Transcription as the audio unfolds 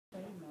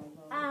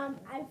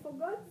I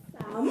forgot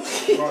Sam,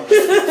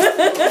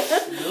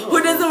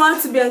 who doesn't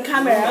want to be on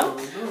camera,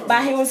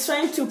 but he was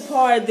trying to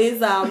pour this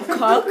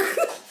coke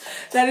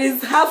that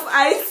is half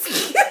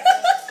ice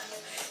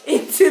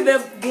into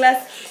the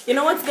glass. You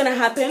know what's gonna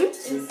happen?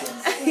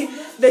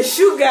 The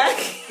sugar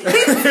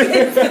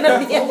is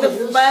gonna be at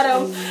the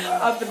bottom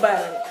of the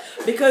bottle,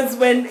 because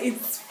when it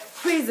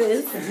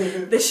freezes,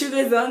 the sugar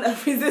is the one that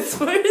freezes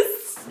first.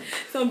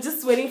 So I'm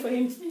just waiting for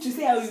him to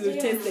see how he will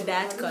taste the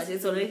dark cut.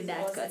 It's already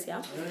dark cut,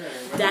 yeah?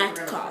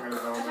 Dark cock.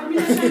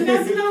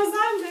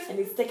 And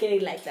he's taking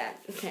it like that.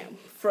 Okay,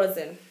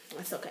 frozen.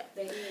 That's okay.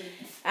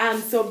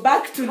 So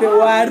back to the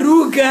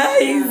Waru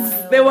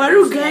guys. The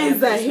Waru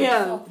guys are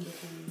here.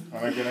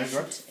 Organize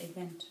what?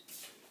 Event.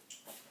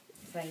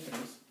 Friday.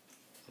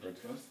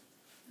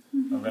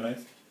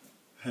 Organize?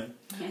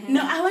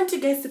 No, I want you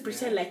guys to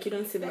pretend like you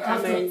don't see the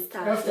camera and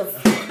stuff.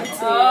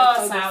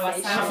 Oh, sawa.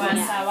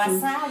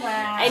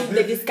 And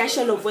the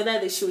discussion of whether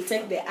they should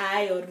take the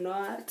eye or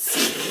not.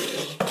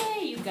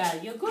 Hey, you girl,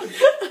 you're good.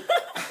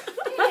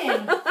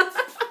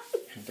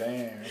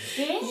 Damn.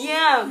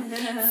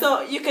 Yeah.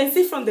 So you can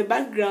see from the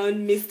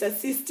background, Mr.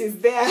 Sist is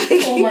there.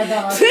 Oh my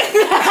god.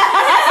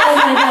 Oh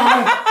my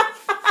god.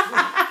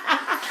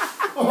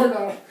 Oh my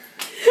god.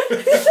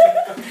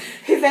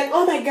 He's like,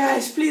 oh my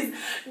gosh, please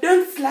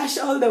don't slash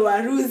all the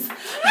Warus.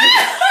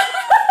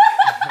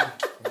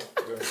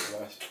 Don't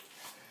flash.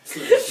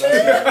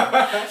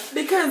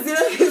 Because you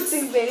know these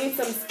things, they need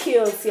some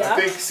skills, yeah? I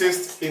think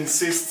Sis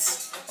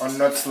insists on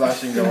not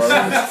slashing the wall.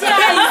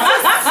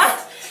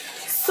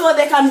 So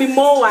there can be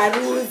more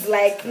Warus,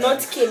 like not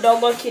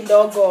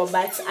kidogo,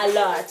 but a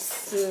lot.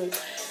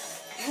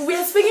 We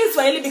are speaking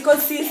Swahili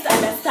because Sis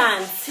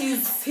understands.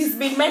 He's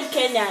been made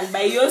Kenyan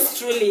by yours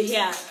truly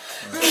here.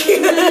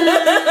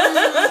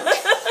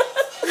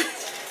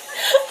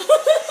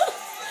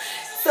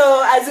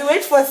 So as we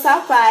wait for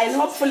supper, and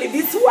hopefully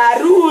these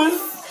Warus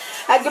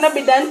are gonna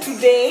be done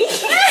today.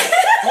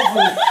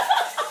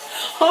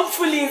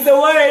 Hopefully is the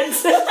word.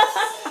 So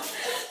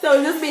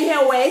we'll just be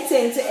here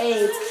waiting to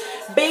eat.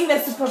 Being the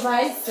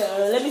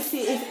supervisor, let me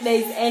see if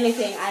there's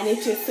anything I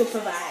need to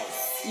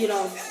supervise. You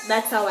know,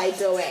 that's how I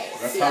do it.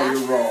 That's how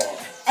you roll.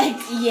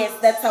 Yes,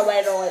 that's how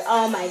I roll.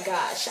 Oh my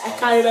gosh, I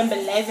can't even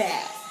believe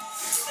it.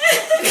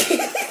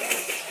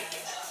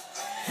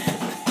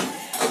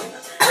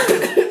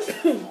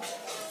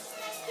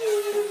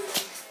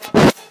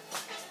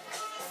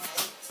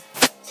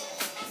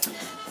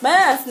 But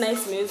that's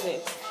nice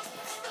music.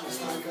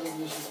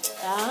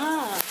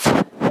 Ah,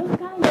 those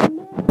kind of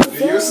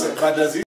music. But does it